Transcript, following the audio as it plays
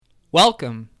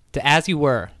Welcome to As You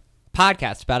Were, a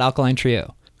podcast about Alkaline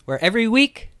Trio, where every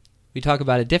week we talk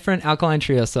about a different Alkaline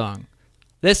Trio song.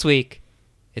 This week,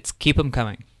 it's Keep 'Em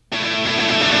Coming.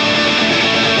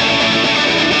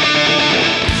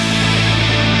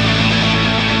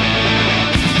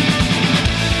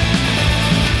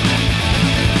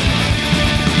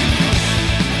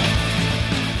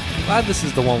 Glad this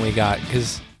is the one we got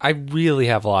because I really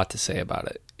have a lot to say about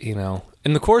it. You know,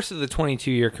 in the course of the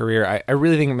 22-year career, I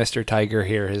really think Mr. Tiger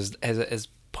here has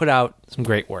put out some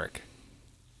great work.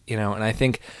 You know, and I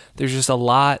think there's just a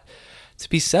lot to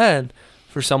be said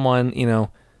for someone, you know,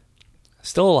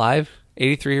 still alive,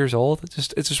 83 years old.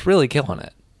 It's just really killing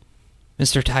it.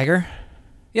 Mr. Tiger?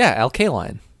 Yeah,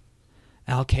 Alkaline.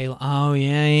 Alkaline. Oh,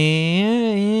 yeah.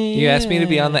 You asked me to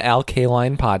be on the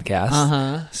Alkaline podcast.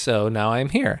 Uh-huh. So now I'm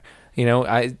here. You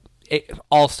know,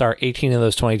 all-star, 18 of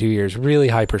those 22 years, really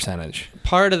high percentage.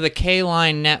 Part of the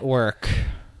K-Line network.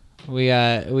 We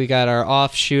got our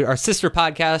offshoot, our sister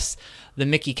podcast, the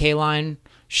Mickey K-Line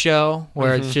show,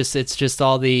 where it's just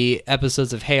all the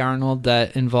episodes of Hey Arnold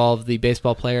that involve the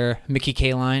baseball player Mickey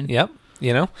K-Line. Yep.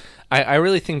 You know, I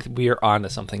really think we are on to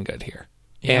something good here.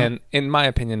 Yeah. And in my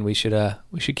opinion, we should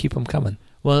keep them coming.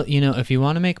 Well, you know, if you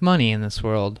want to make money in this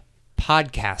world,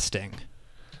 podcasting,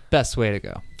 best way to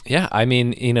go. Yeah, I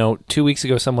mean, you know, 2 weeks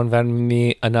ago, someone vended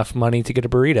me enough money to get a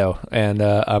burrito, and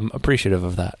I'm appreciative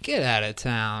of that. Get out of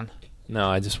town. No,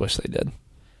 I just wish they did.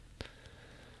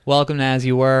 Welcome to As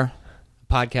You Were,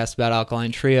 a podcast about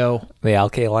Alkaline Trio. The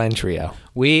Alkaline Trio.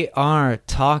 We are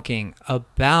talking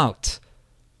about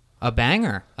a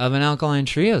banger of an Alkaline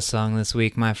Trio song this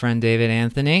week, my friend David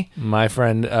Anthony. My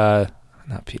friend,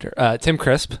 not Peter, Tim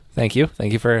Crisp. Thank you.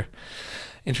 Thank you for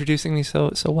introducing me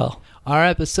so well. Our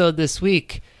episode this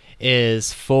week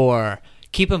is for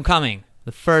Keep 'Em Coming,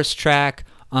 the first track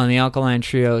on the Alkaline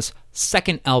Trio's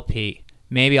second LP,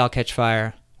 Maybe I'll Catch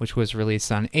Fire, which was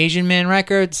released on Asian Man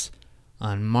Records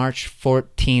on March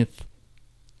 14th,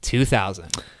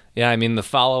 2000. Yeah, I mean, the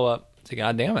follow-up to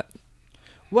Goddamn It.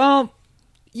 Well,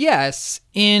 yes,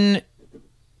 in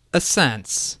a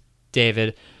sense,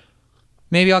 David.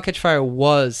 Maybe I'll Catch Fire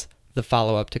was the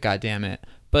follow-up to Goddamn It,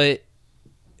 but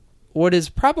what is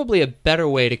probably a better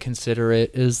way to consider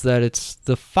it is that it's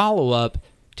the follow-up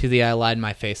to the I Lied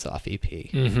My Face Off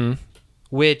EP. Mm-hmm.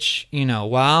 Which, you know,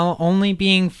 while only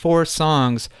being 4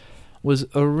 songs, was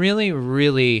a really,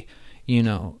 really, you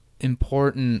know,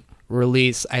 important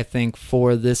release, I think,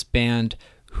 for this band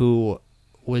who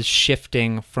was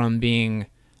shifting from being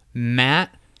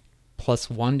Matt plus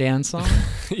one dance song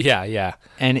yeah.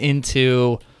 and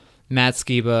into Matt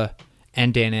Skiba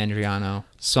and Dan Andriano,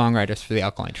 songwriters for the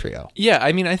Alkaline Trio. Yeah,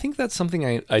 I mean, I think that's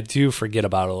something I do forget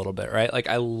about a little bit, right? Like,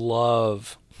 I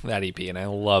love that EP, and I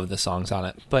love the songs on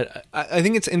it. But I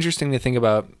think it's interesting to think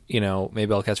about, you know,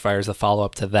 Maybe I'll Catch Fire as the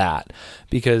follow-up to that,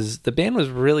 because the band was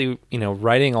really, you know,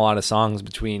 writing a lot of songs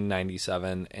between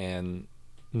 97 and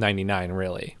 99,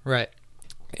 really. Right.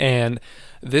 And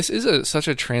this is such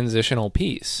a transitional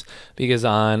piece, because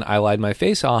on I Lied My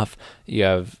Face Off, you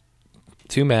have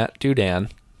two Matt, two Dan,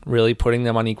 really putting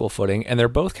them on equal footing, and they're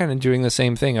both kind of doing the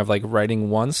same thing of like writing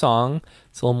one song.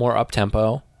 It's a little more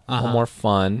up-tempo, a little more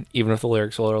fun, even if the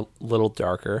lyrics are a little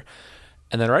darker,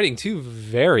 and then writing 2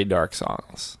 very dark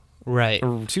songs, Right.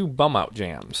 2 bum-out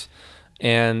jams.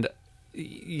 And,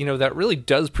 you know, that really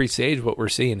does presage what we're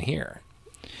seeing here.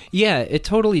 Yeah, it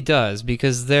totally does,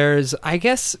 because there's, I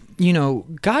guess, you know,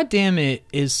 Goddamn It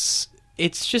it's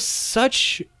just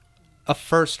such a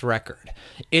first record.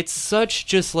 It's such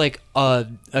just like a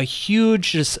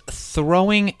huge just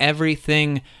throwing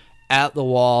everything at the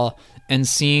wall and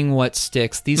seeing what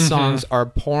sticks. These songs are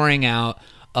pouring out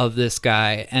of this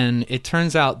guy, and it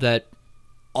turns out that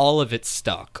all of it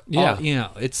stuck. Yeah. You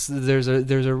know, there's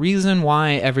a reason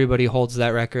why everybody holds that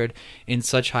record in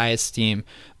such high esteem.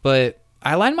 But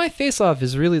I Lied My Face Off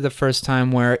is really the first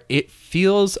time where it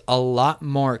feels a lot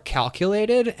more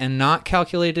calculated, and not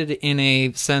calculated in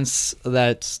a sense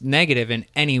that's negative in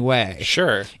any way.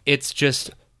 Sure. It's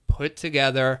just put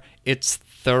together, it's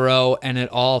thorough, and it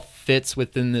all fits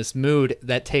within this mood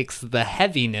that takes the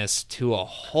heaviness to a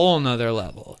whole nother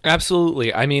level.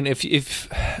 Absolutely. I mean, if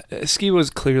Ski was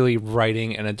clearly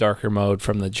writing in a darker mode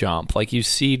from the jump, like you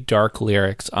see dark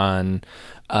lyrics on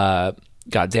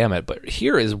God Damn It, but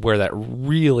here is where that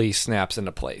really snaps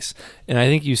into place. And I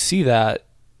think you see that,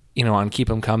 you know, on Keep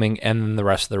 'Em Coming and then the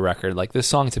rest of the record. Like, this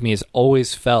song to me has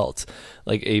always felt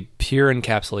like a pure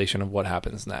encapsulation of what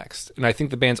happens next. And I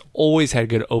think the band's always had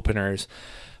good openers,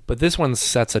 but this one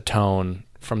sets a tone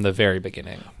from the very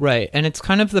beginning. Right. And it's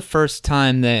kind of the first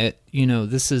time that, you know,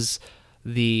 this is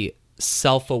the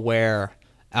self-aware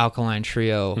Alkaline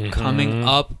Trio coming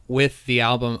up with the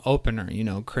album opener.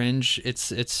 Cringe,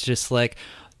 it's just like,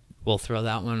 we'll throw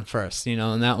that one first,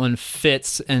 and that one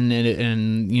fits and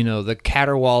the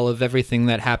caterwaul of everything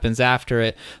that happens after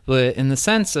it. But in the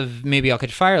sense of maybe I'll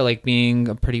Catch Fire, like being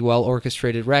a pretty well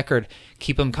orchestrated record,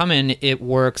 Keep 'Em Coming, it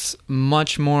works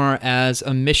much more as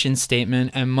a mission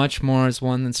statement and much more as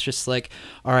one that's just like,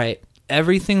 all right,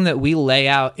 everything that we lay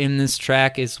out in this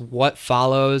track is what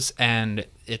follows, and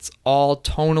it's all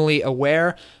tonally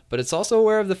aware, but it's also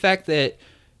aware of the fact that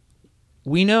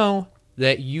we know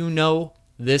that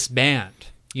this band,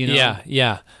 Yeah.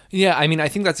 I mean, I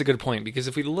think that's a good point, because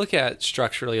if we look at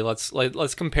structurally,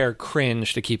 let's compare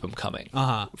Cringe to Keep 'Em Coming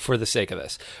for the sake of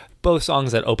this. Both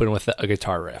songs that open with a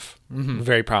guitar riff,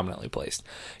 very prominently placed.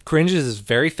 Cringe is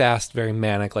very fast, very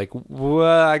manic, like,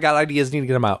 I got ideas, need to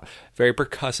get them out. Very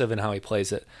percussive in how he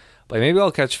plays it. But maybe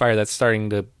I'll Catch Fire, that's starting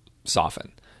to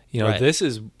soften. Right. This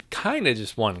is kind of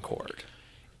just one chord.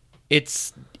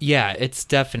 It's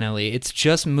definitely, it's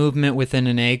just movement within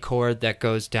an A chord that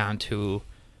goes down to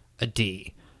a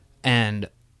D. And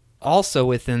also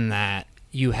within that,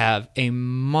 you have a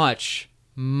much,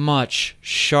 much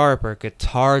sharper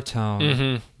guitar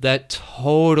tone that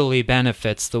totally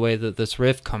benefits the way that this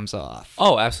riff comes off.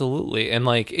 Oh, absolutely. And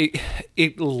like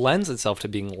it lends itself to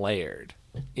being layered.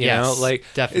 You know, like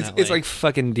definitely. It's like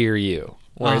fucking Dear You,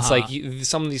 where it's like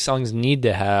some of these songs need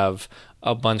to have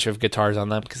a bunch of guitars on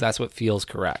them because that's what feels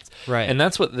correct. Right. And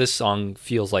that's what this song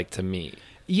feels like to me.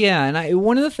 Yeah, and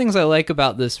one of the things I like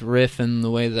about this riff and the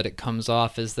way that it comes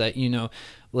off is that,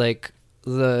 like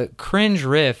the Cringe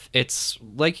riff, it's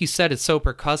like you said, it's so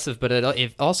percussive, but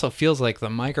it also feels like the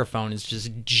microphone is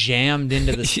just jammed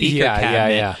into the speaker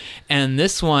cabinet. Yeah. And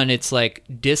this one, it's like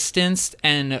distanced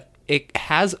and it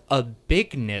has a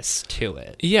bigness to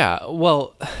it. Yeah,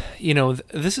 well,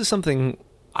 this is something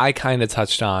I kind of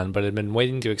touched on, but had been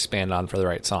waiting to expand on for the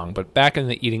right song. But back in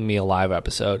the Eating Me Alive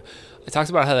episode, I talked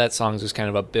about how that song is just kind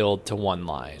of a build to one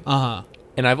line.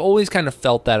 And I've always kind of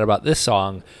felt that about this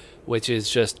song, which is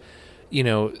just,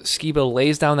 Skiba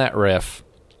lays down that riff,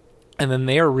 and then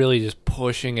they are really just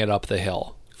pushing it up the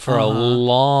hill for a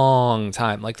long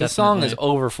time. Like, the song is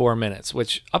over 4 minutes,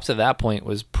 which up to that point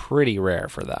was pretty rare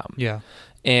for them. Yeah.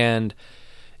 And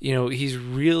he's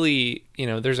really,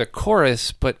 there's a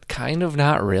chorus, but kind of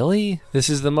not really. This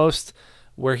is the most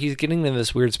where he's getting in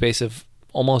this weird space of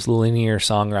almost linear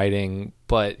songwriting,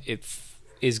 but it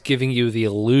is giving you the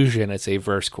illusion it's a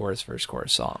verse, chorus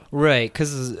song. Right,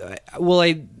 because,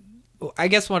 I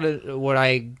guess what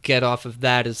I get off of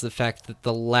that is the fact that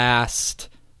the last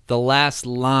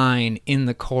line in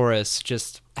the chorus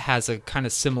just has a kind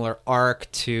of similar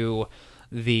arc to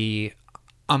the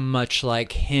I'm much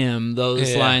like him,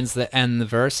 those lines that end the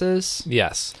verses.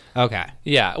 Yes. Okay.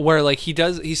 Yeah, where like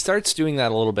he starts doing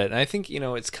that a little bit. And I think,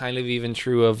 it's kind of even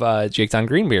true of Jake Don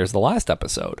Greenbeers, the last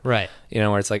episode. Right.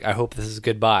 Where it's like, I hope this is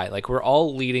goodbye. Like, we're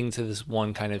all leading to this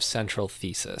one kind of central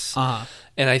thesis.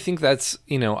 And I think that's,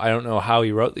 I don't know how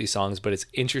he wrote these songs, but it's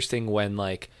interesting when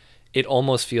like it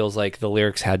almost feels like the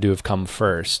lyrics had to have come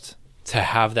first to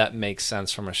have that make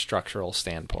sense from a structural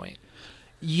standpoint.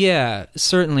 Yeah,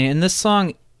 certainly. And this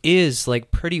song is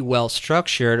like pretty well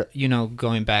structured,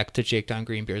 going back to Jake Don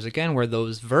Greenbeers again, where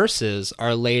those verses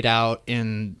are laid out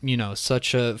in,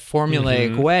 such a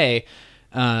formulaic way.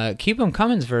 Keep 'Em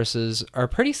Coming's verses are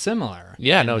pretty similar.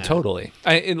 Yeah, no, totally.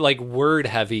 In like word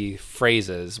heavy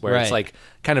phrases where it's like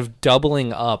kind of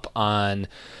doubling up on,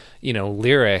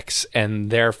 lyrics,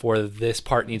 and therefore this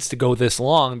part needs to go this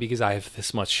long because I have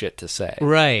this much shit to say.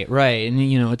 Right. And,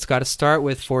 it's got to start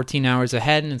with 14 hours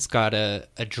ahead, and it's got to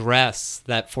address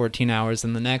that 14 hours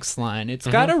in the next line. It's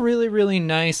got a really, really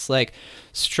nice, like,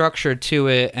 structure to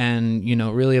it and,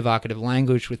 really evocative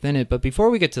language within it. But before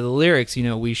we get to the lyrics,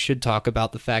 we should talk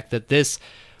about the fact that this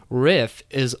riff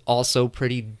is also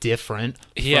pretty different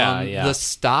from the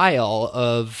style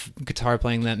of guitar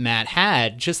playing that Matt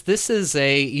had. Just this is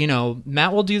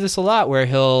Matt will do this a lot where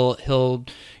he'll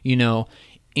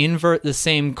invert the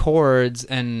same chords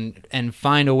and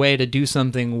find a way to do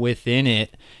something within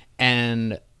it,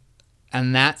 and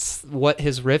that's what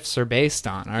his riffs are based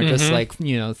on, are just like,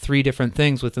 three different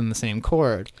things within the same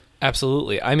chord.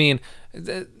 Absolutely. I mean,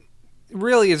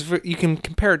 really you can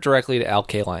compare it directly to Al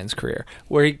Kaline's career,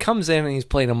 where he comes in and he's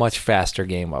playing a much faster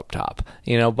game up top.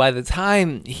 By the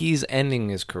time he's ending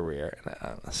his career,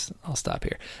 I'll stop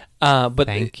here. But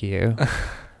thank you.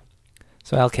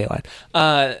 So Al Kaline.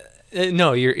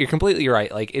 No, you're completely right.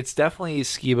 Like, it's definitely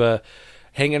Skiba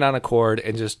hanging on a chord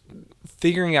and just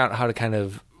figuring out how to kind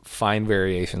of find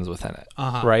variations within it,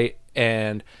 right?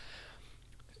 And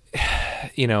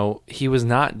he was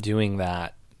not doing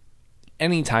that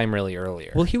any time really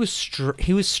earlier. Well, he was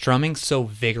strumming so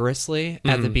vigorously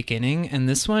at the beginning, and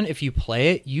this one, if you play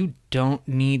it, you don't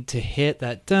need to hit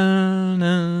that da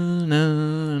na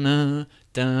na na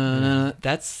da.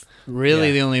 That's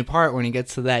really the only part when he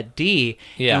gets to that D.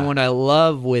 Yeah. And what I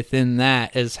love within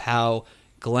that is how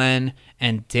Glenn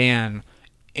and Dan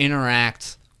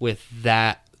interact with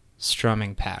that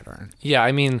strumming pattern. Yeah,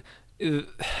 I mean,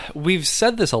 we've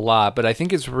said this a lot, but I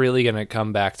think it's really going to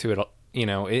come back to it. You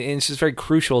know, it's just very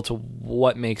crucial to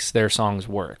what makes their songs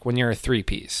work when you're a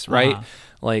three-piece, right?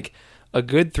 Like, a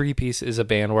good three-piece is a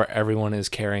band where everyone is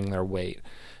carrying their weight.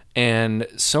 And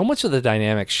so much of the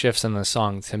dynamic shifts in the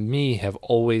song, to me, have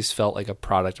always felt like a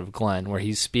product of Glenn, where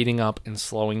he's speeding up and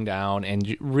slowing down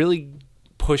and really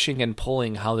pushing and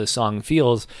pulling how this song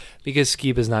feels, because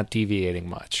Skiba is not deviating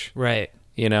much. Right.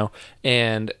 You know?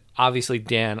 And obviously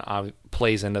Dan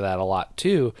plays into that a lot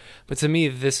too, but to me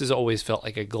this has always felt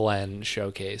like a Glenn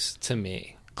showcase to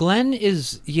me. Glenn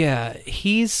is,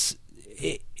 he's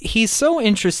so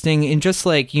interesting in just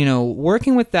like, you know,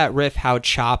 working with that riff, how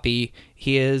choppy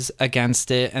he is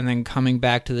against it, and then coming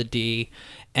back to the D,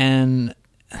 and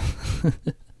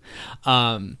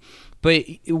but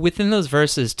within those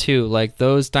verses too, like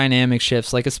those dynamic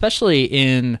shifts, like especially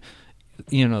in,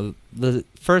 you know, the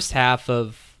first half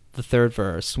of the third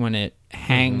verse when it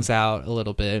hangs out a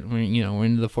little bit, when, you know, we're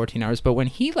into the 14 hours, but when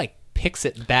he like picks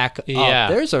it back up,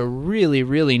 there's a really,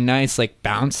 really nice like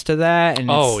bounce to that. And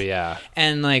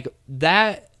and like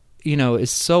that, you know,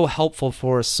 is so helpful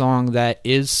for a song that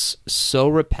is so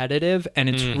repetitive, and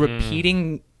it's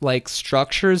repeating like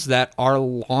structures that are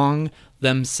long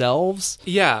themselves.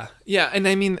 Yeah, and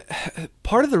I mean,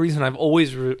 part of the reason I've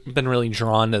always been really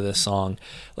drawn to this song,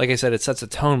 like I said, it sets a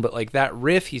tone, but like that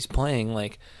riff he's playing,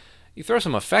 like you throw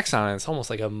some effects on it, it's almost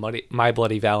like a My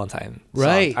Bloody Valentine song.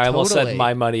 Right, I almost totally said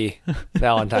My Muddy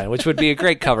Valentine, which would be a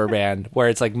great cover band, where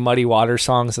it's like Muddy Water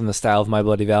songs in the style of My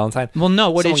Bloody Valentine. Well,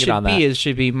 no, what Someone it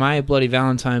should be My Bloody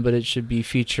Valentine, but it should be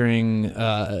featuring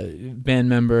band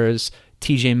members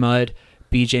TJ Mudd,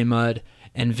 BJ Mudd,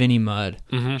 and Vinnie Mudd.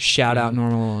 Shout out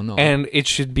Normal Illinois. And it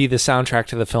should be the soundtrack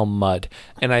to the film Mud.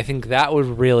 And I think that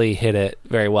would really hit it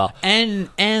very well. And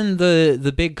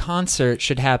the big concert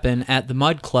should happen at the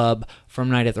Mud Club from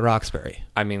Night at the Roxbury.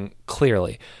 I mean,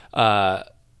 clearly.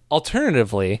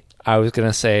 Alternatively, I was going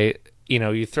to say, you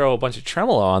know, you throw a bunch of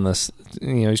tremolo on this,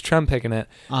 you know, he's trem picking it,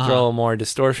 throw a little more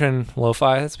distortion,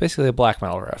 lo-fi, that's basically a black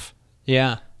metal riff.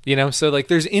 Yeah. You know, so like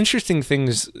there's interesting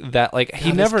things that like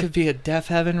he never could be a Deaf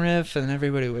Heaven riff, and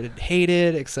everybody would hate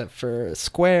it except for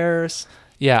Squares.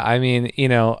 Yeah, I mean, you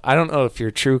know, I don't know if you're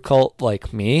true cult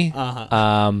like me,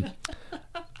 but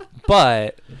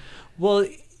well,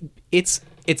 it's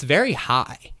very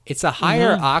high. It's a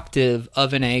higher octave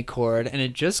of an A chord, and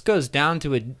it just goes down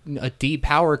to a D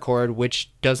power chord,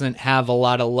 which doesn't have a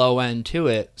lot of low end to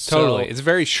it. Totally, So, it's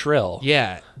very shrill.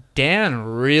 yeah, Dan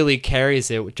really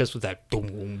carries it just with that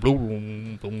boom,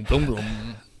 boom, boom, boom,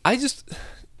 boom. I just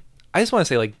want to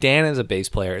say, like, Dan as a bass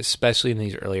player, especially in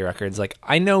these early records, like,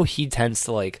 I know he tends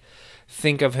to like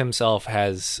think of himself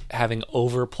as having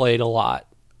overplayed a lot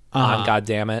on God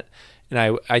Damn It.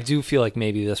 And I do feel like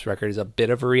maybe this record is a bit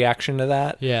of a reaction to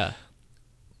that. Yeah.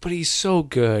 But he's so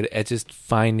good at just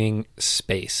finding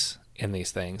space in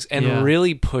these things and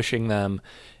really pushing them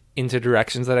into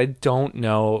directions that I don't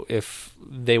know if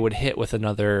they would hit with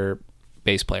another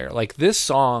bass player. Like this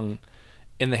song,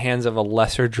 in the hands of a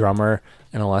lesser drummer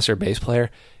and a lesser bass player,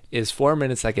 is 4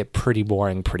 minutes that get pretty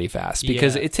boring pretty fast,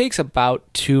 because it takes about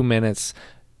 2 minutes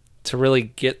to really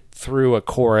get through a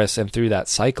chorus and through that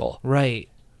cycle. Right.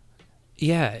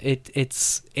 Yeah,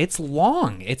 it's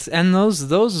long. And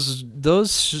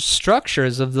those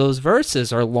structures of those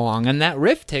verses are long, and that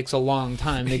riff takes a long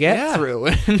time to get through.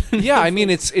 Yeah, I mean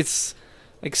it's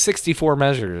like 64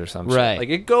 measures or something. Right. Like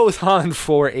it goes on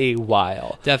for a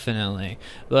while. Definitely.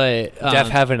 But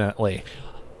Definitely.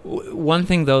 One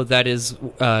thing though that is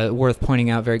worth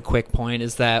pointing out, very quick point,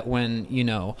 is that when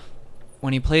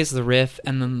he plays the riff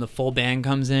and then the full band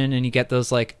comes in and you get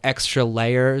those like extra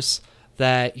layers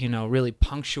that, you know, really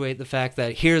punctuate the fact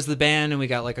that here's the band and we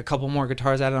got like a couple more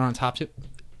guitars added on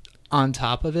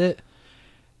top of it.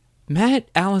 Matt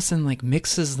Allison like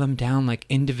mixes them down like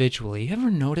individually. You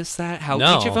ever notice that? How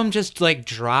each of them just like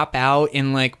drop out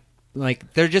in like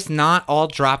they're just not all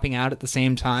dropping out at the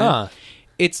same time. Huh.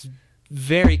 It's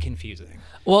very confusing.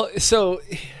 Well, so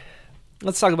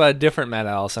let's talk about a different Matt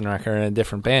Allison record and a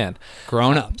different band.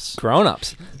 Grown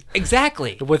Ups.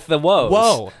 Exactly. With the woes.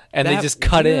 Whoa. And they just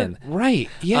cut in. Right.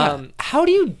 Yeah. How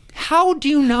do you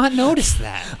not notice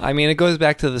that? I mean, it goes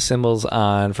back to the cymbals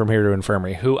on From Here to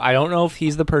Infirmary, who I don't know if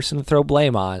he's the person to throw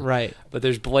blame on. Right. But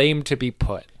there's blame to be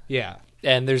put. Yeah.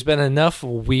 And there's been enough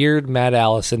weird Matt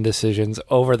Allison decisions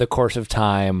over the course of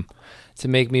time to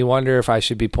make me wonder if I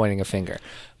should be pointing a finger.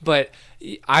 But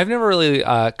I've never really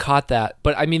caught that.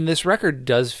 But I mean, this record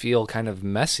does feel kind of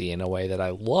messy in a way that I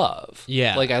love.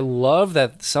 Yeah. Like, I love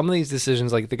that some of these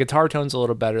decisions, like the guitar tone's a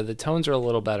little better, the tones are a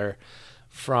little better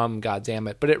from God Damn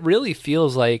It. But it really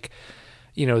feels like,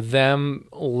 you know, them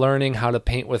learning how to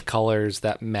paint with colors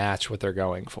that match what they're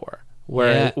going for.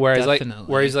 Whereas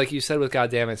like you said with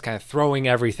God Damn It, it's kind of throwing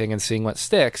everything and seeing what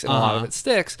sticks, and a lot of it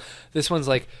sticks. This one's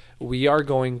like, we are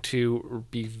going to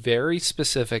be very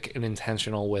specific and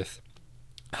intentional with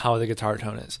how the guitar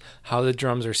tone is, how the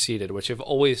drums are seated, which have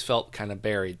always felt kind of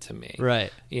buried to me.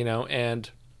 Right. You know, and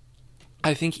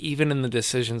I think even in the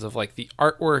decisions of like the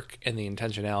artwork and the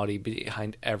intentionality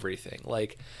behind everything,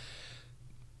 like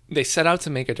they set out to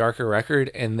make a darker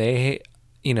record, and they,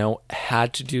 you know,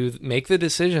 had to make the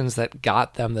decisions that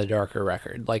got them the darker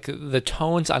record. Like, the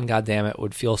tones on God Damn It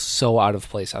would feel so out of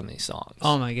place on these songs.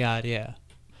 Oh my God, yeah.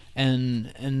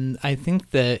 And I think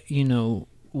that, you know,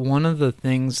 one of the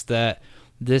things that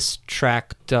this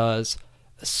track does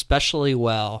especially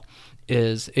well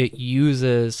is it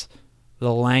uses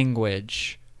the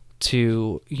language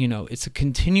to, you know, it's a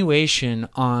continuation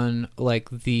on like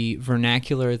the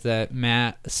vernacular that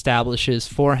Matt establishes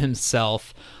for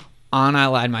himself on I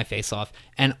Lied My Face Off,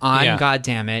 and on God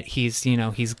Damn It, he's, you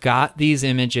know, he's got these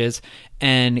images,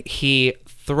 and he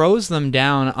throws them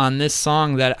down on this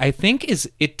song that I think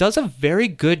it does a very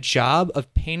good job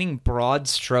of painting broad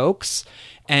strokes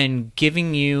and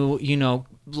giving you, you know,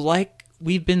 like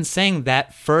we've been saying,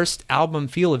 that first album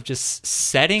feel of just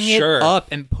setting it up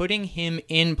and putting him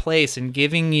in place and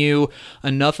giving you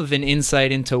enough of an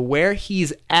insight into where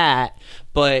he's at,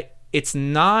 but it's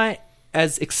not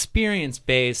as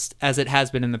experience-based as it has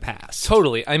been in the past.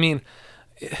 Totally. I mean,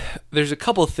 there's a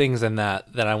couple of things in that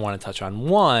I want to touch on.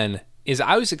 One is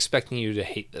I was expecting you to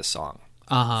hate this song.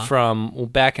 From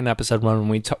back in episode 1 when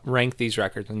we ranked these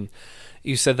records, and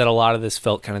you said that a lot of this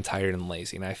felt kind of tired and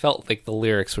lazy, and I felt like the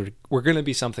lyrics were going to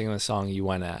be something in the song you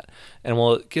went at, and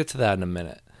we'll get to that in a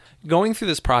minute. Going through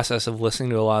this process of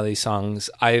listening to a lot of these songs,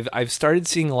 I've started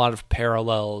seeing a lot of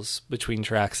parallels between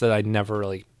tracks that I never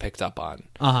really picked up on.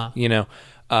 You know,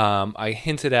 I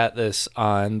hinted at this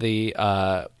on the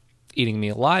Eating Me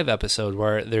Alive episode,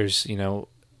 where there's, you know,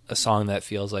 a song that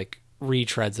feels like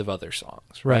retreads of other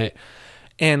songs, right?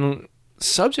 And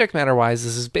subject matter wise,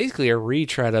 this is basically a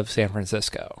retread of San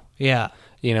Francisco. Yeah.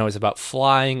 You know, it's about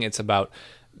flying, it's about,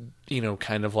 you know,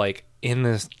 kind of like in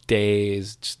this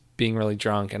daze, just being really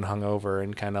drunk and hungover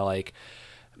and kind of like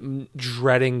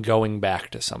dreading going back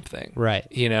to something. Right.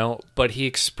 You know, but he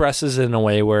expresses it in a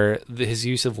way where his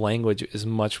use of language is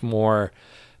much more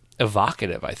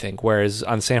evocative, I think. Whereas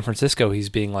on San Francisco, he's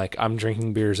being like, I'm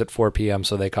drinking beers at 4 p.m.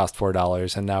 so they cost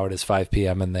 $4, and now it is 5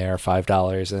 p.m. and they are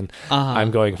 $5, and I'm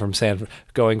going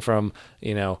from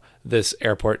you know, this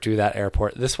airport to that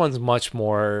airport. This one's much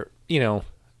more, you know,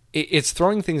 it's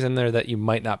throwing things in there that you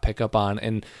might not pick up on,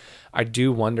 and I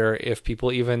do wonder if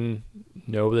people even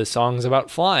know the songs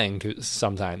about flying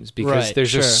sometimes, because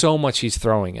there's just so much he's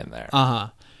throwing in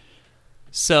there.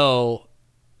 So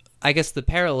I guess the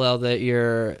parallel that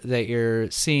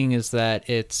you're seeing is that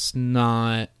it's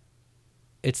not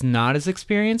as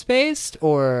experience based,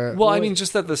 or I mean,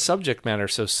 just that the subject matter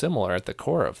is so similar at the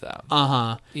core of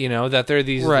them. You know, that they're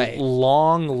these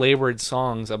long labored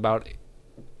songs about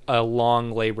a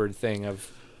long labored thing of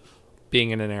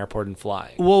being in an airport and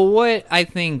flying. Well, what I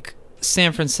think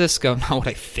San Francisco, not what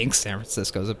I think San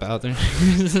Francisco's about.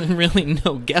 There's really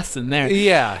no guess in there.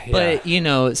 Yeah. But, you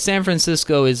know, San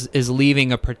Francisco is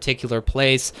leaving a particular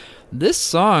place. This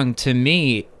song, to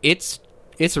me, it's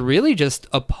really just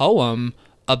a poem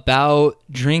about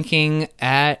drinking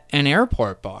at an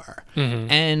airport bar.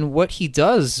 And what he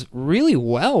does really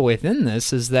well within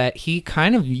this is that he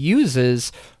kind of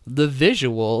uses the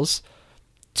visuals,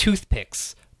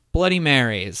 toothpicks, Bloody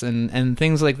Marys, and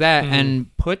things like that,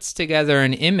 and puts together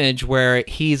an image where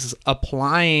he's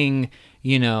applying,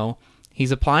 you know,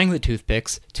 the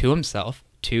toothpicks to himself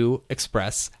to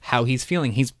express how he's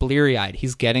feeling. He's bleary-eyed.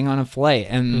 He's getting on a flight,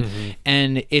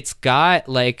 and it's got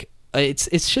like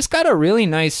it's just got a really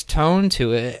nice tone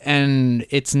to it, and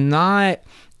it's not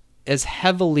as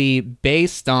heavily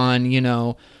based on, you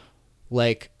know,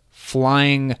 like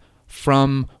flying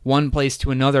from one place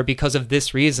to another because of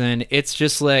this reason. It's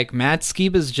just like Matt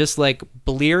Skiba's just like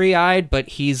bleary-eyed, but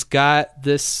he's got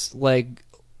this like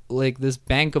this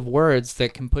bank of words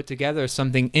that can put together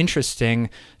something interesting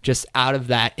just out of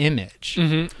that image.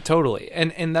 Totally.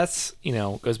 And that's, you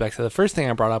know, goes back to the first thing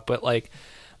I brought up, but like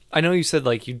I know you said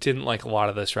like you didn't like a lot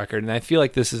of this record, and I feel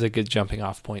like this is a good jumping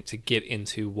off point to get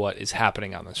into what is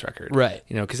happening on this record. Right.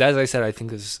 You know, because as I said, I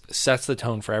think this sets the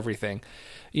tone for everything.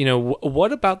 You know,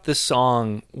 what about this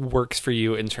song works for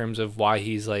you in terms of why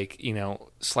he's like, you know,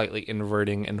 slightly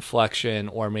inverting inflection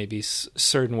or maybe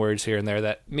certain words here and there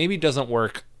that maybe doesn't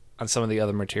work on some of the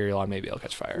other material on Maybe I'll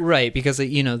Catch Fire? Right, because,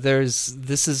 you know, this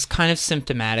is kind of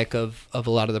symptomatic of a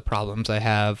lot of the problems I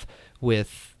have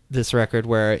with this record,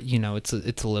 where, you know, it's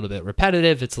a little bit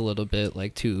repetitive, it's a little bit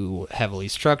like too heavily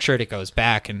structured, it goes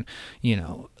back, and, you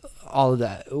know, all of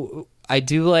that. I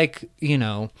do like, you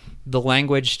know, the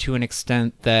language to an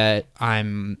extent that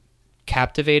I'm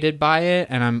captivated by it,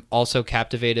 and I'm also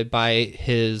captivated by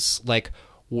his like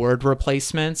word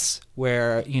replacements,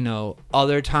 where, you know,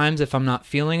 other times if I'm not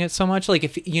feeling it so much, like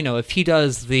if, you know, if he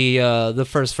does the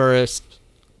first verse,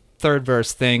 third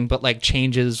verse thing, but like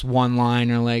changes one line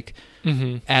or like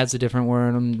adds a different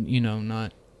word, I'm, you know,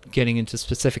 not getting into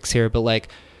specifics here, but like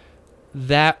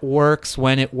that works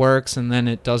when it works, and then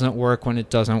it doesn't work when it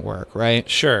doesn't work, right?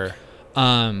 Sure.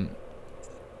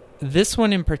 This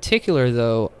one in particular,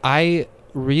 though, I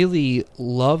really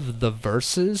love the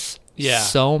verses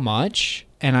so much,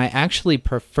 and I actually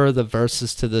prefer the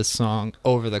verses to this song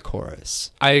over the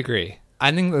chorus. I agree.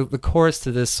 I think the chorus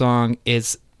to this song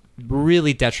is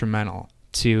really detrimental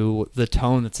to the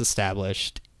tone that's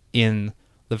established in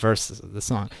the verses of the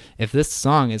song. If this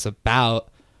song is about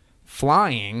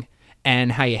flying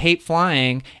and how you hate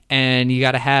flying and you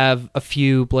got to have a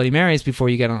few Bloody Marys before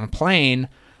you get on a plane,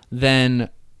 then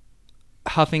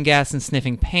huffing gas and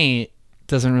sniffing paint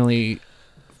doesn't really,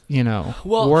 you know,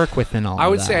 work within all of that. I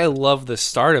would say I love the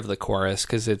start of the chorus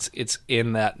because it's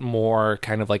in that more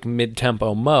kind of like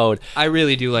mid-tempo mode. I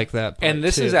really do like that part, and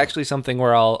this too. is actually something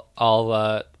where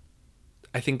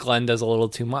I think Glenn does a little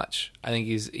too much. I think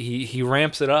he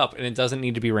ramps it up, and it doesn't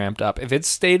need to be ramped up. If it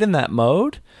stayed in that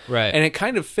mode, right, and it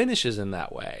kind of finishes in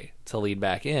that way to lead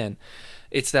back in,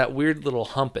 it's that weird little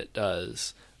hump it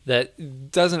does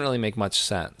that doesn't really make much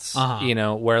sense. You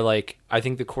know, where like I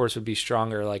think the chorus would be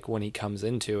stronger like when he comes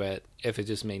into it if it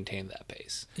just maintained that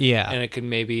pace. Yeah, and it could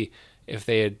maybe, if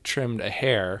they had trimmed a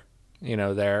hair, you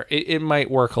know, there it might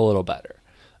work a little better.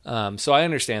 So I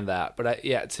understand that, but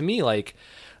to me, like,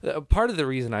 part of the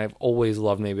reason I've always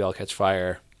loved Maybe I'll Catch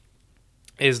Fire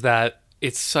is that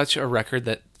it's such a record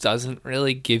that doesn't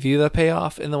really give you the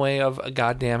payoff in the way of a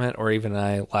Goddammit or even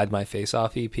I Lied My Face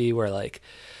Off EP, where like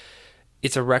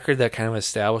it's a record that kind of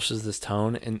establishes this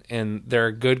tone, and there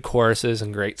are good choruses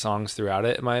and great songs throughout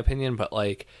it, in my opinion, but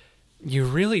like you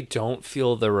really don't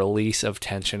feel the release of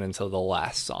tension until the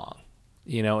last song.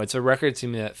 You know, it's a record to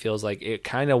me that feels like it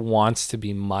kind of wants to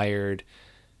be mired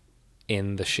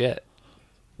in the shit.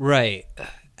 Right.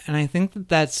 And I think that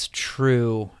that's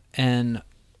true. And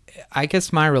I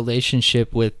guess my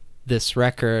relationship with this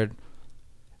record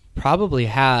probably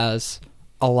has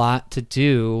a lot to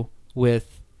do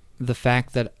with the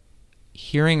fact that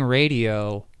hearing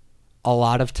radio a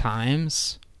lot of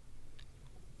times,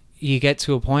 you get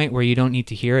to a point where you don't need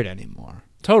to hear it anymore.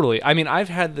 Totally. I mean, I've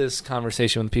had this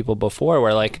conversation with people before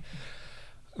where like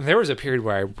there was a period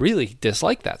where I really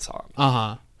disliked that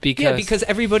song. Because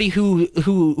everybody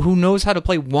who knows how to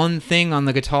play one thing on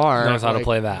the guitar knows how to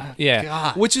play that. Yeah.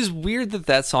 God. Which is weird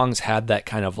that song's had that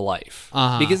kind of life.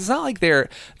 Because it's not like there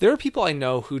are people I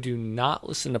know who do not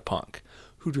listen to punk,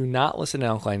 who do not listen to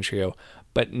Alkaline Trio,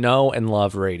 but know and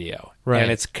love radio. Right.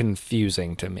 And it's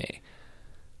confusing to me.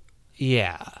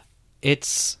 Yeah.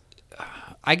 It's,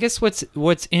 I guess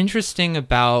what's interesting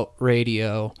about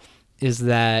radio is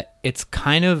that it's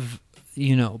kind of,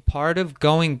 you know, part of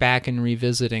going back and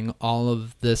revisiting all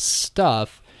of this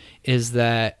stuff is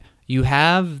that you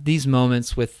have these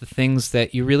moments with the things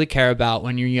that you really care about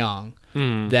when you're young,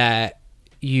 that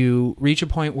you reach a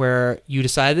point where you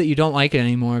decide that you don't like it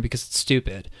anymore because it's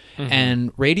stupid.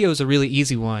 And radio is a really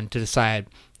easy one to decide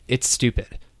it's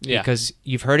stupid. Yeah. Because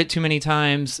you've heard it too many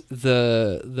times.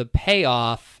 The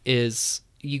payoff is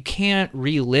you can't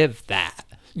relive that.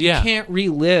 Yeah. You can't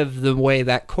relive the way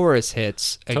that chorus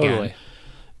hits again. Totally.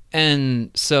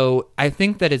 And so I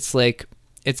think that it's like,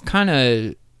 it's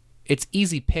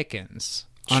easy pickings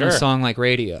on a song like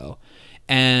Radio.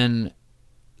 And,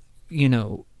 you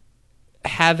know,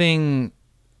 having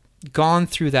gone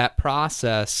through that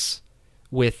process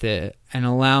with it and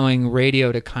allowing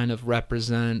Radio to kind of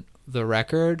represent the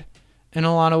record in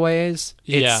a lot of ways,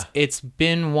 it's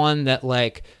been one that,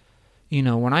 like, you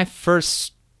know, when I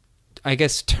first, I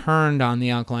guess, turned on the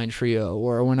Alkaline Trio,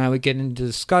 or when I would get into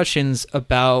discussions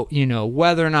about, you know,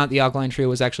 whether or not the Alkaline Trio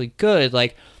was actually good,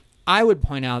 like, I would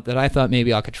point out that I thought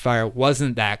Maybe I'll Catch Fire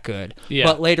wasn't that good,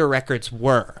 but later records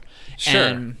were. Sure.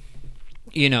 And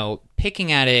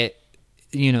picking at it,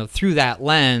 through that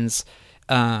lens,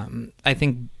 I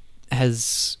think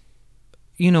has,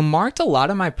 marked a lot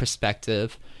of my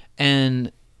perspective.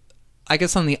 And I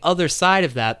guess on the other side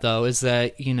of that, though, is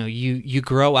that, you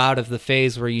grow out of the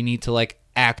phase where you need to, like,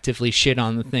 actively shit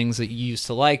on the things that you used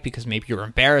to like because maybe you're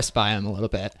embarrassed by them a little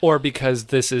bit. Or because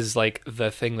this is, like,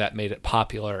 the thing that made it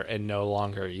popular and no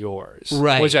longer yours.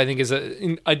 Right. Which I think is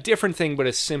a different thing, but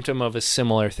a symptom of a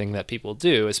similar thing that people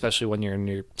do, especially when you're in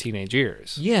your teenage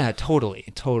years. Yeah, totally.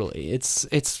 It's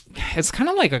kind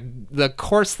of like the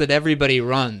course that everybody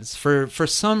runs for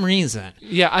some reason.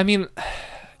 Yeah, I mean,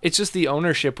 it's just the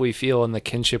ownership we feel and the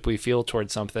kinship we feel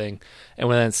towards something, and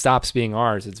when it stops being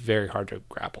ours, it's very hard to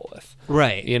grapple with.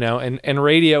 Right. And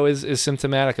radio is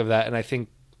symptomatic of that, and I think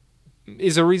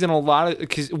is a reason a lot of,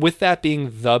 because with that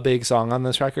being the big song on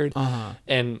this record,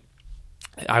 and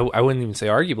I wouldn't even say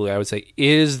arguably, I would say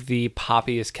is the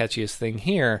poppiest, catchiest thing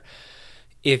here.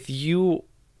 If you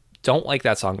don't like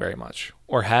that song very much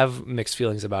or have mixed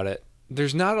feelings about it,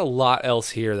 there's not a lot else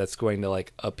here that's going to,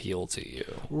 like, appeal to you.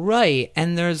 Right.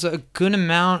 And there's a good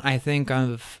amount, I think,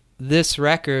 of this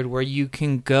record where you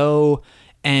can go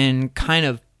and kind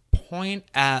of point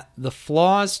at the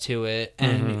flaws to it,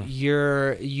 and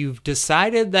you've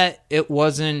decided that it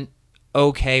wasn't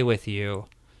okay with you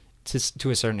to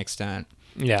a certain extent.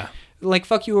 Yeah. Like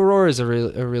Fuck You Aurora is a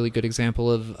really good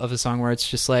example of a song where it's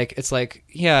just like,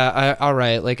 yeah, all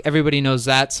right, like everybody knows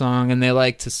that song and they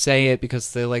like to say it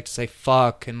because they like to say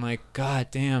fuck and like, god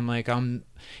damn, like I'm,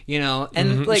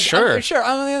 and like, sure,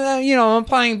 I'm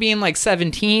applying being like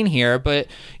 17 here, but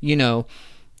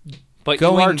but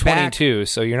going you are 22, back,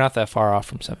 so you're not that far off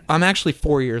from 17. I'm actually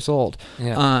 4 years old.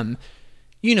 Yeah.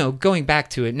 Going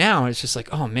back to it now, it's just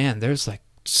like, oh man, there's like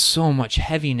so much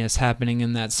heaviness happening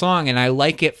in that song, and I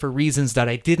like it for reasons that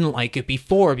I didn't like it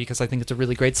before because I think it's a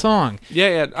really great song.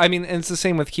 Yeah. I mean, and it's the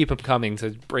same with Keep 'Em Coming,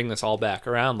 to bring this all back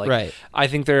around. Like, right. I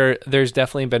think there's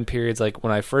definitely been periods, like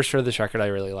when I first heard this record, I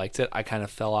really liked it. I kind of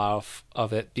fell off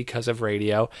of it because of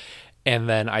radio, and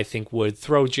then I think would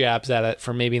throw jabs at it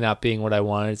for maybe not being what I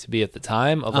wanted it to be at the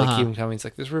time. Of like Keep 'Em Coming, it's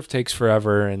like, this riff takes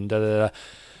forever and da da da.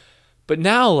 But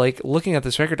now, like, looking at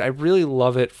this record, I really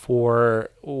love it for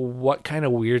what kind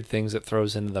of weird things it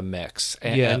throws into the mix.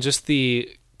 And just the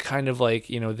kind of, like,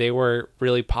 they were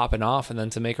really popping off. And then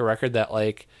to make a record that,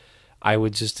 like, I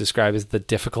would just describe as the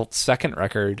difficult second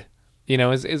record,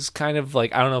 is kind of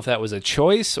like, I don't know if that was a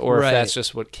choice or if that's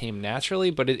just what came naturally,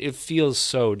 but it feels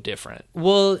so different.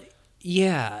 Well,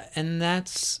 yeah. And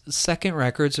second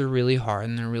records are really hard,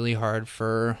 and they're really hard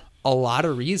for a lot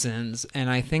of reasons. And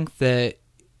I think that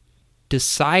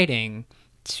deciding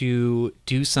to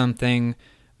do something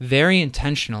very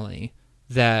intentionally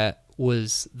that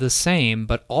was the same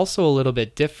but also a little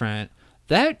bit different,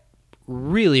 that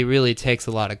really, really takes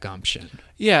a lot of gumption.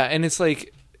 Yeah, and it's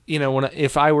like,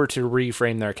 if I were to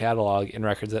reframe their catalog in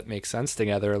records that make sense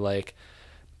together, like,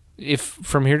 if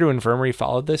From Here to Infirmary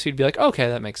followed this, you'd be like, okay,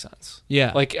 that makes sense.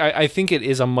 Yeah. Like, I think it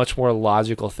is a much more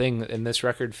logical thing, and this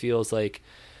record feels like,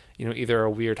 either a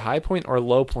weird high point or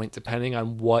low point, depending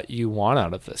on what you want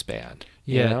out of this band.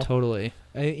 Yeah, totally.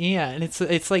 And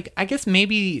it's like, I guess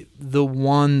maybe the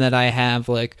one that I have,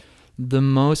 like, the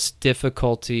most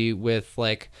difficulty with,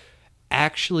 like,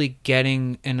 actually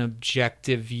getting an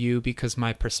objective view because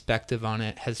my perspective on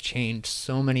it has changed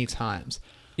so many times.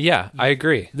 Yeah, I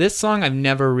agree. This song I've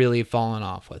never really fallen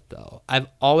off with, though. I've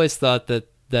always thought that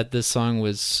this song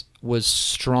was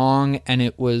strong and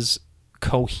it was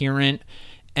coherent.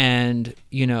 And,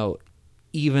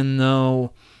 even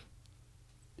though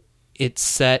it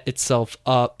set itself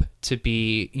up to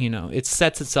be, it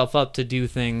sets itself up to do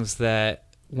things that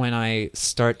when I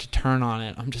start to turn on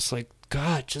it, I'm just like,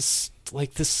 God, just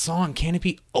like this song, can't it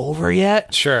be over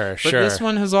yet? Sure. But this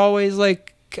one has always,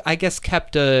 like, I guess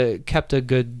kept a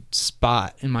good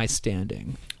spot in my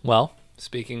standing. Well,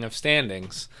 speaking of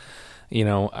standings,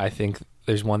 I think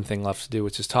there's one thing left to do,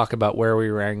 which is talk about where we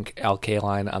rank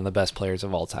Alkaline on the best players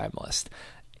of all time list.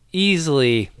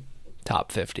 Easily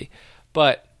top 50.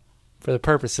 But for the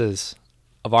purposes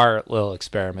of our little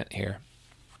experiment here,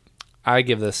 I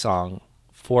give this song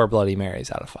 4 Bloody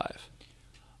Marys out of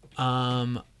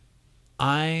 5.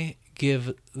 I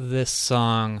give this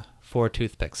song 4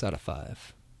 toothpicks out of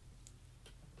 5.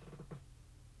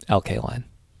 Alkaline.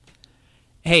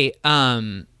 Hey,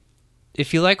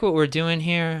 if you like what we're doing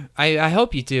here, I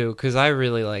hope you do, because I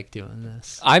really like doing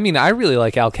this. I mean, I really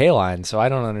like Alkaline, so I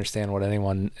don't understand what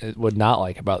anyone would not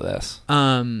like about this.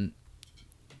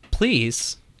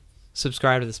 Please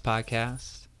subscribe to this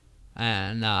podcast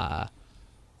and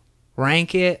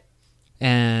rank it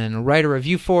and write a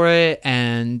review for it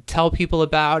and tell people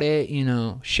about it.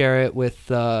 Share it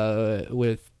with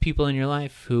people in your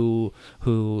life who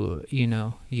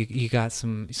you got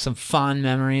some fond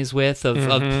memories with of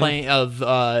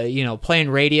playing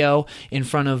radio in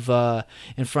front of a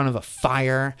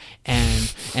fire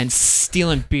and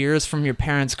stealing beers from your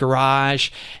parents'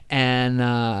 garage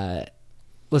and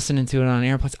listening to it on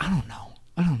airplanes. I don't know,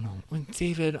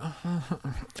 David.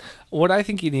 What I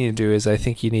think you need to do is I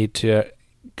think you need to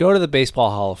go to the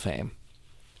Baseball Hall of Fame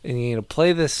and you need to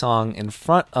play this song in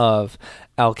front of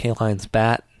Al Kaline's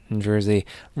bat in Jersey,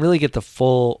 really get the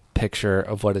full picture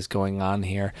of what is going on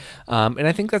here. And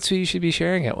I think that's who you should be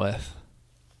sharing it with.